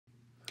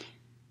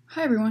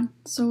Hi everyone.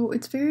 So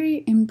it's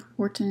very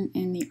important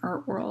in the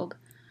art world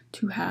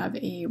to have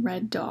a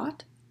red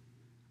dot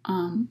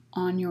on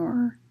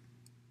your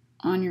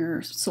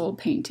sold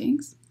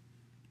paintings.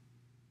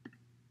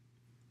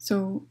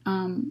 So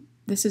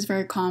this is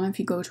very common if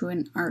you go to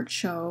an art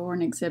show or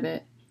an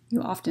exhibit.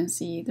 You'll often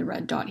see the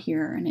red dot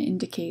here, and it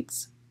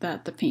indicates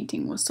that the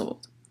painting was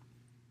sold.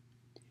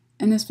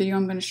 In this video,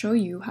 I'm going to show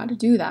you how to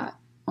do that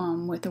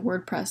with a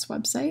WordPress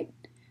website.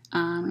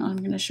 I'm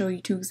going to show you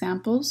two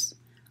examples.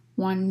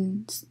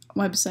 One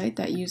website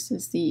that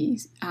uses the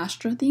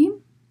Astra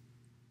theme,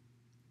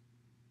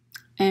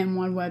 and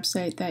one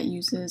website that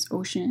uses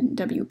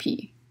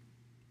OceanWP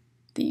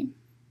theme.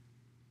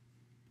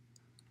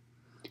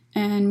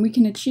 And we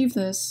can achieve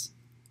this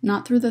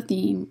not through the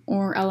theme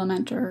or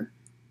Elementor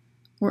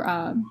or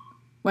a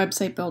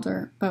website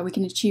builder, but we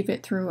can achieve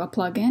it through a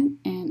plugin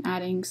and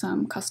adding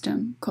some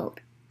custom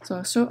code.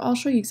 So I'll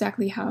show you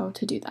exactly how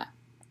to do that.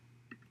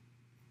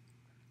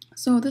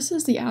 So this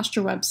is the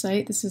Astra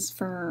website. This is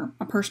for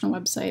a personal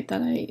website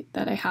that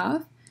I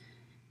have,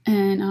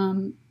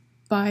 and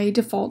by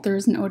default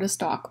there's an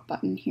outofstock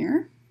button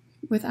here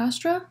with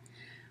Astra,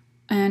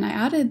 and I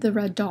added the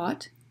red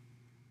dot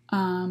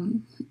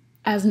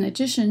as an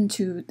addition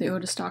to the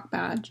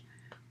outofstock-badge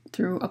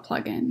through a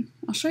plugin.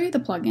 I'll show you the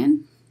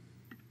plugin.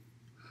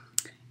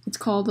 It's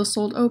called the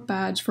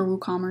Sold-Out-Badge for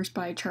WooCommerce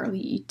by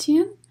Charlie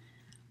Etienne.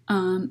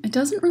 It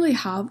doesn't really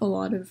have a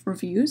lot of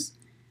reviews.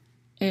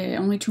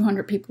 Only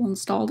 200 people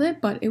installed it,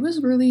 but it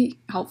was really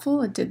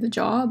helpful. It did the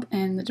job,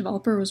 and the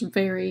developer was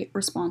very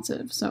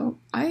responsive. So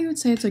I would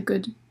say it's a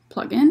good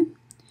plugin.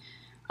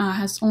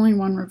 Has only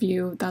one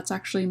review. That's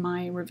actually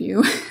my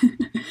review.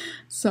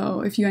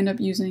 So if you end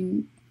up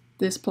using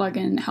this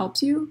plugin, it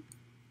helps you,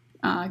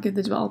 give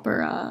the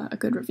developer a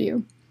good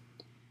review.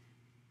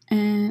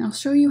 And I'll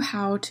show you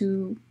how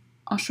to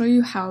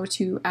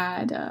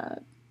add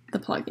the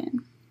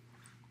plugin.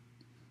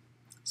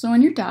 So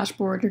on your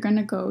dashboard, you're going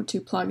to go to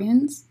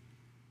Plugins,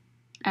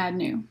 Add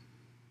New.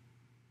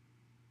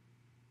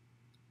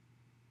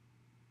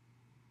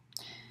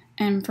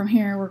 And from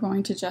here, we're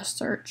going to just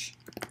search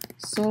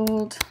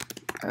Sold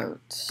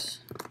Out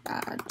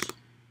Badge.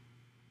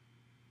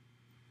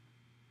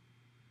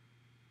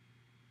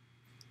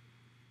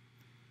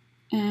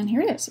 And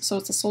here it is. So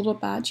it's a sold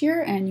out badge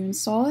here, and you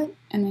install it,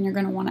 and then you're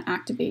going to want to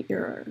activate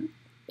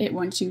it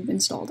once you've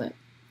installed it.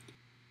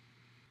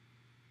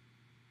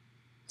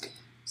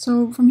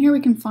 So from here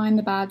we can find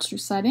the badge through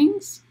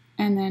settings,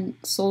 and then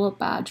sold out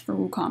badge for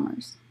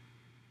WooCommerce.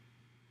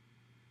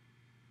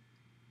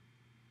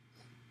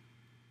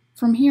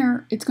 From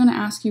here, it's going to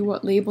ask you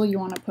what label you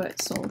want to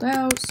put: sold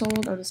out,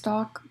 sold, out of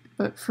stock.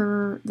 But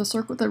for the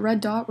circle with the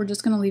red dot, we're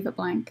just going to leave it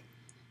blank.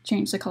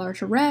 Change the color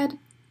to red,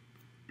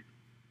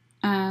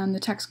 and the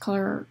text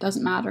color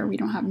doesn't matter. We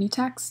don't have any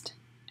text,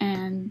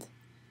 and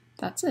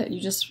that's it.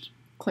 You just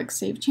click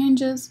Save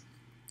Changes.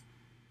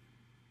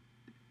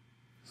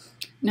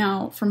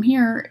 Now from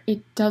here,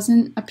 it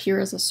doesn't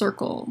appear as a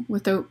circle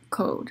without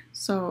code.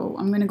 So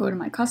I'm going to go to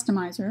my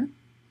customizer,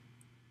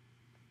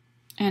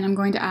 and I'm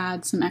going to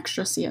add some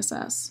extra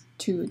CSS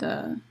to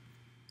the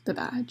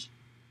badge.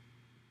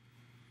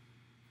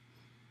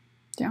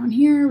 Down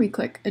here, we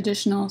click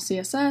Additional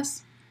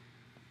CSS,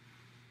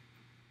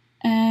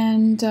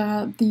 and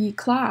the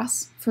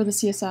class for the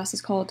CSS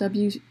is called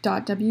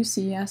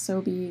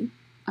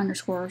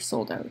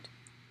w.wcsob_soldout.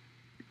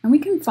 And we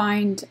can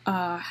find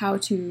how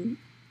to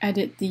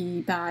edit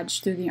the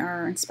badge through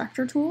our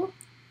inspector tool.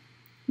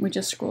 We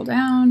just scroll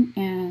down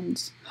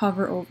and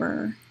hover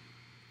over,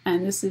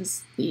 and this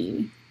is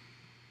the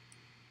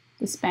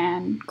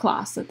span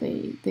class that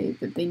they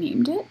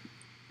named it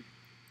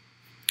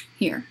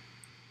here.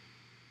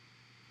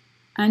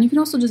 And you can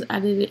also just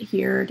edit it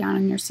here down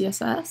in your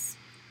CSS,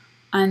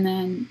 and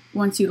then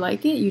once you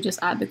like it, you just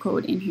add the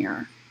code in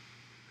here.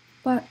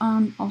 But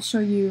I'll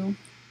show you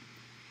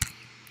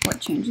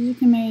what changes you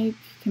can make.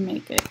 You can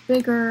make it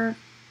bigger,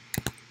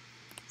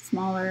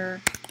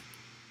 smaller,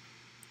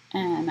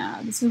 and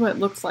this is what it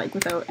looks like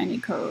without any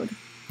code.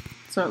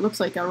 So it looks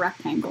like a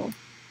rectangle.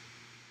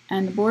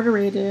 And the border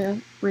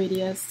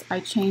radius, I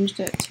changed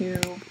it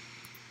to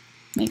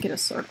make it a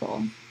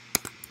circle.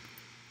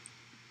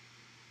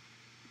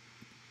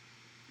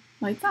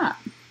 Like that.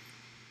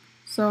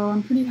 So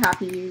I'm pretty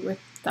happy with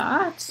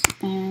that,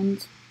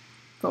 and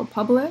go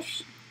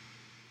publish.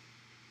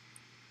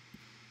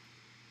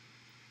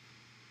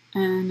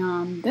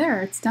 And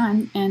there, it's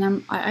done.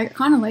 And I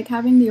kind of like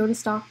having the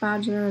outofstock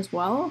badge there as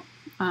well.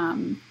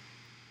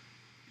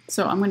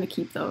 So I'm going to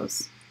keep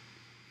those.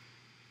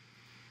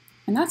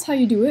 And that's how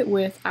you do it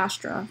with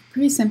Astra.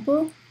 Pretty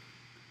simple.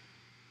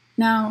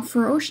 Now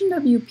for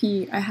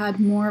OceanWP, I had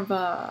more of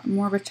a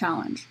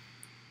challenge.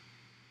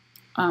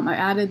 I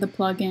added the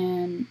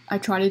plugin. I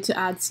tried to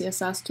add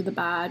CSS to the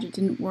badge. It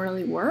didn't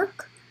really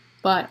work.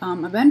 But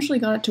eventually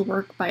got it to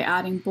work by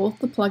adding both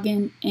the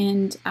plugin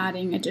and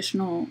adding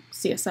additional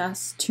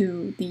CSS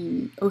to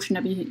the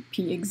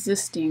OceanWP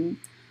existing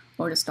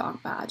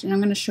outofstock badge. And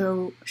I'm going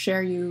to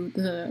share you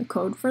the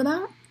code for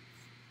that.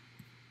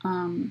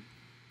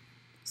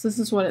 So this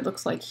is what it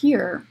looks like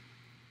here.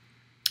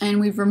 And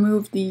we've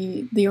removed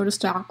the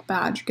out-of-stock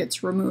badge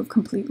gets removed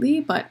completely,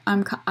 but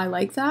I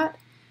like that.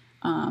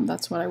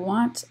 That's what I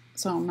want,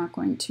 so I'm not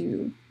going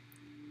to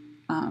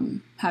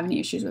have any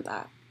issues with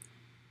that.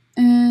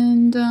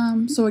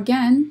 And so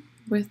again,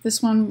 with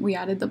this one, we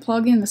added the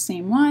plugin, the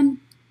same one,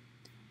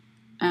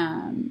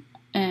 and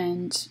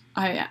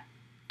I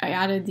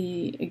added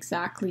the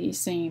exactly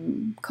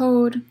same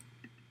code.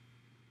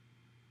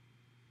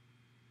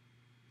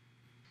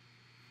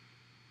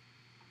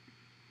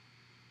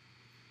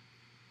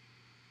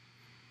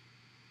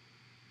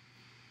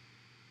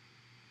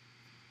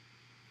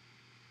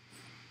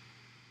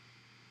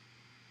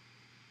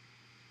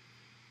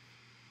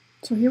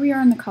 So here we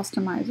are in the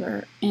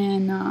customizer,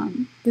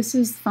 and this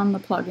is from the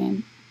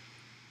plugin.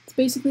 It's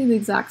basically the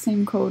exact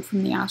same code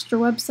from the Astra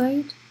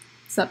website,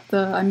 except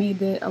I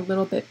made it a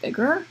little bit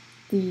bigger,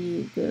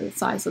 the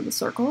size of the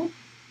circle.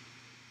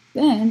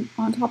 Then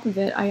on top of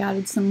it, I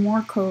added some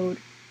more code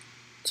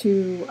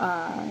to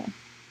the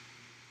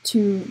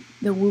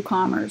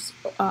WooCommerce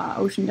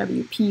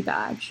OceanWP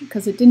badge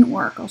because it didn't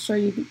work. I'll show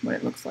you what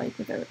it looks like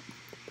without.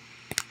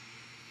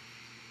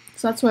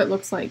 So that's what it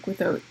looks like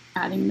without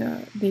adding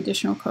the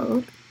additional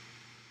code.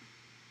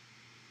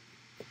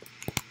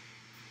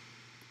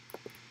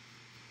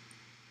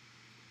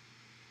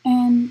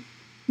 And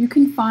you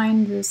can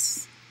find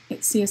this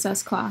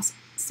CSS class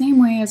same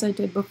way as I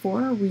did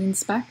before. We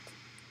inspect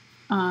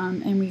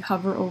and we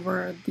hover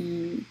over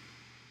the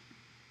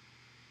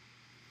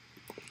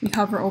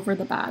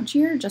badge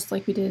here, just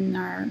like we did in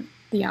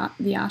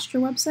the Astra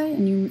website,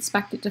 and you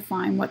inspect it to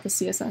find what the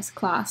CSS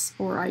class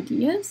or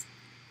ID is.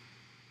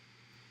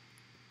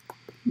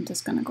 I'm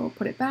just going to go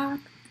put it back.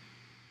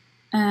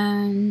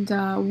 And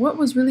what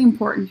was really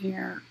important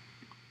here,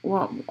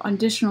 what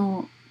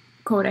additional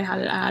code I had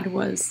to add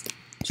was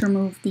to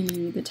remove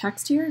the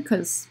text here,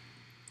 because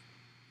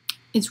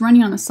it's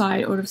running on the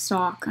side out of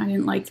stock. I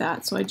didn't like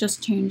that, so I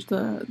just changed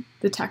the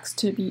text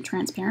to be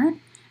transparent,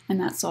 and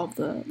that solved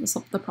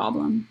the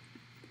problem.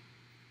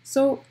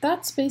 So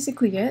that's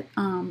basically it.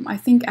 I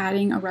think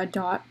adding a red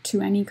dot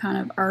to any kind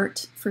of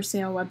art for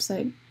sale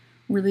website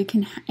really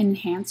can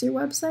enhance your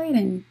website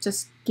and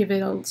just give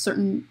it a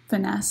certain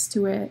finesse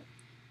to it.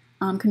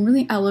 Can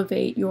really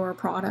elevate your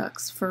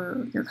products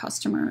for your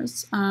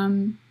customers.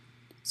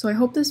 So I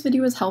hope this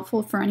video is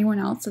helpful for anyone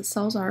else that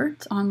sells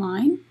art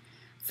online.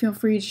 Feel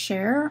free to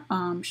share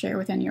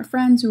with any of your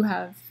friends who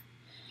have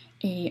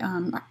a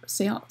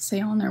sale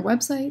on their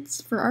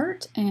websites for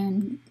art,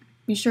 and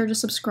be sure to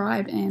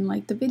subscribe and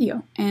like the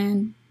video.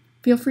 And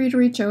feel free to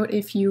reach out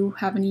if you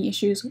have any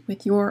issues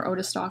with your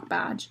out-of-stock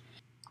badge.